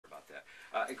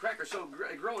and Kracker, so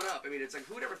growing up, I mean, it's like,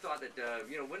 who'd ever thought that,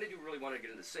 you know, when did you really want to get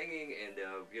into singing? And,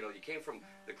 you know, you came from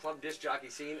the club disc jockey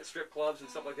scene, strip clubs and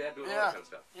stuff like that, doing all that kind of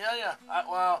stuff. Yeah.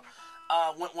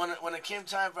 When it came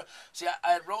time for, see,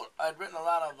 I'd written a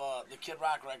lot of the Kid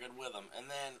Rock record with him, and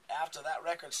then after that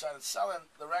record started selling,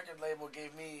 the record label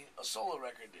gave me a solo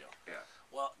record deal. Yeah.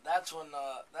 Well, that's when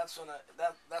the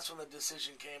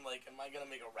decision came. Like, am I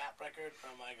gonna make a rap record, or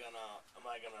am I gonna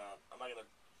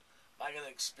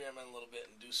experiment a little bit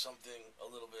and do something a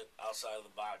little bit outside of the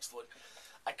box? Look,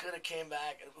 I could have came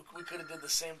back and we could have did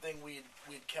the same thing we'd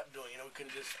kept doing. You know,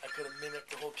 I could have mimicked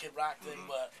the whole Kid Rock thing,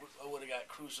 but I would have got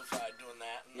crucified doing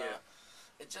that. And,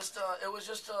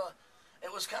 it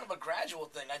was kind of a gradual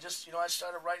thing. I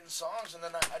started writing songs, and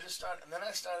then I started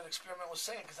experimenting with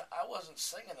singing, because I wasn't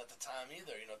singing at the time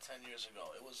either. You know, 10 years ago,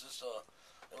 it was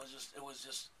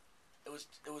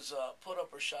put up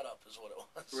or shut up is what it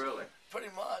was. Really? Pretty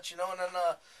much, you know. And then,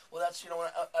 when I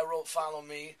wrote "Follow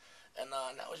Me," and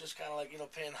that was just kind of like, you know,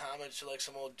 paying homage to like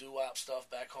some old doo-wop stuff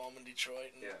back home in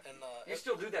Detroit. And, you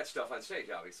still do that stuff on stage,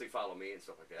 obviously. "Follow Me" and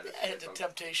stuff like that. I hit the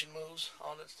Temptation moves,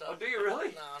 all that stuff. Oh, do you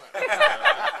really? No.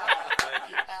 Thank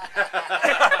you.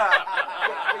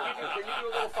 Can you do a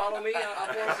little "Follow Me"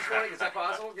 on for us this morning? Is that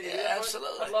possible? Can you do that?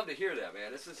 Absolutely. I'd love to hear that,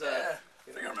 man. This is. I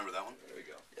think I remember that one. There we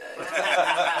go.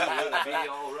 Yeah. Be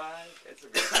all right. It's a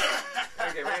good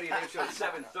Okay, Randy and Dave show at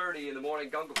 7:30 in the morning.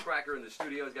 Gungle Kracker in the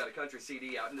studio has got a country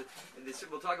CD out, and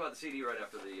we'll talk about the CD right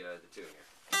after the tune here.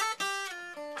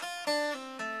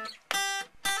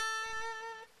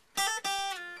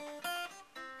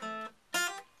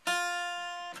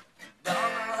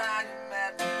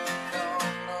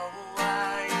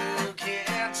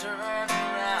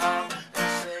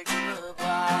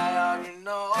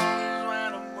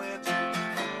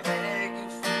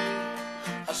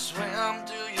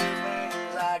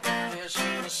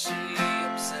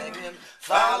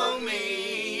 Follow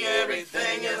me,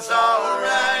 everything is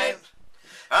alright.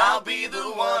 I'll be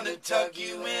the one to tuck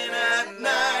you in at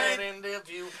night. And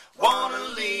if you wanna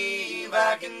leave,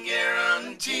 I can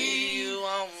guarantee you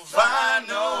won't find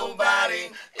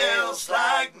nobody else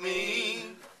like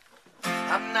me.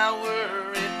 I'm not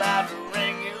worried about the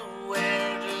ring you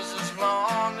wear, just as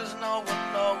long as no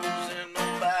one knows and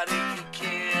nobody can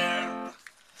care.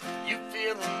 You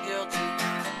feeling guilty,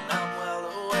 and I'm well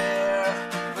aware,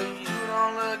 but you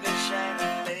don't look ashamed,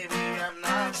 baby, I'm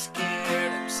not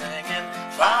scared. I'm singing,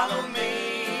 follow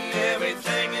me,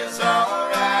 everything is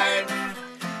alright.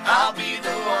 I'll be the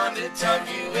one to tuck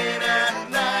you in at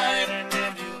night. And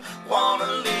if you wanna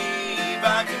leave,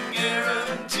 I can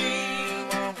guarantee you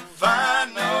won't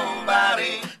find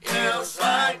nobody else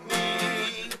like me.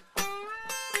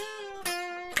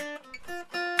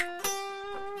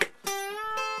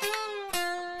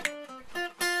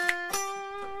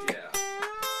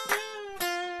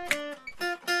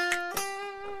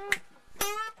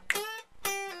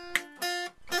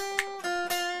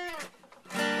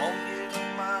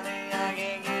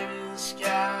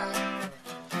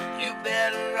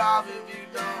 If you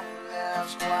don't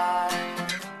ask why,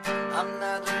 I'm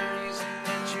not the reason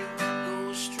that you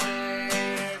go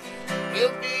straight.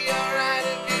 We'll be alright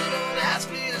if you don't ask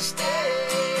me to stay.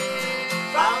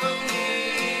 Follow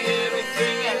me,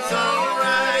 everything is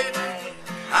alright.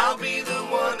 I'll be the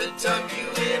one to tuck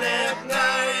you in at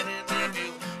night. And if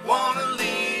you wanna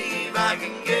leave, I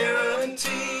can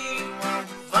guarantee you won't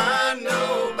find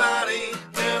nobody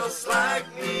else like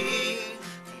me. You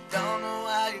don't know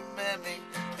how you met me,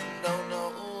 don't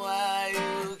know why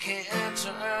you can't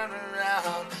turn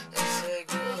around and say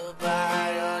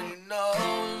goodbye. All you know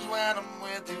is when I'm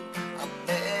with you, I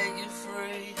make you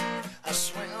free. I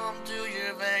swim through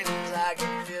your veins like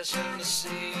a fish in the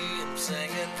sea. I'm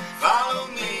singing, follow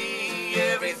me,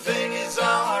 everything is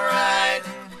alright.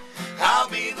 I'll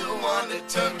be the one to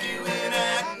tuck you in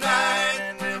at night.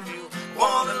 And if you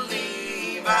wanna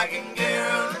leave, I can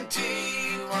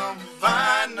guarantee you won't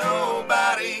find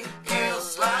nobody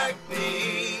else like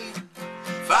me.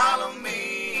 Follow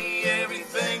me,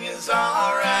 everything is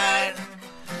alright.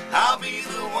 I'll be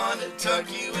the one to tuck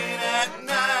you in at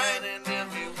night. And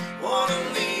if you wanna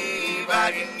leave,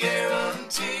 I can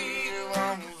guarantee you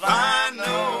won't find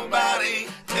nobody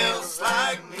else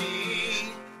like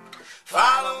me.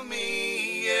 Follow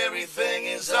me, everything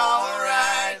is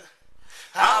alright.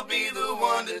 I'll be the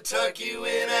one to tuck you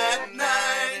in at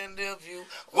night. And if you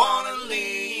wanna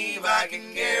leave, I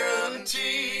can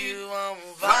guarantee you won't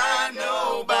find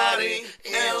nobody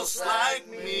else like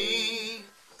me.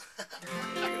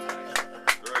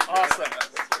 Awesome.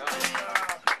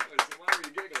 Why were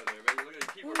you giggling there, man? Look at the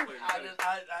keyboard player.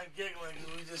 I'm giggling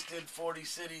because we just did 40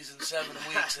 cities in 7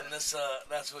 weeks, and that's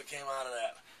what came out of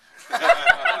that.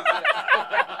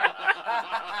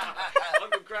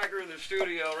 the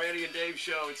studio. Randy and Dave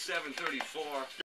show. It's 7:34.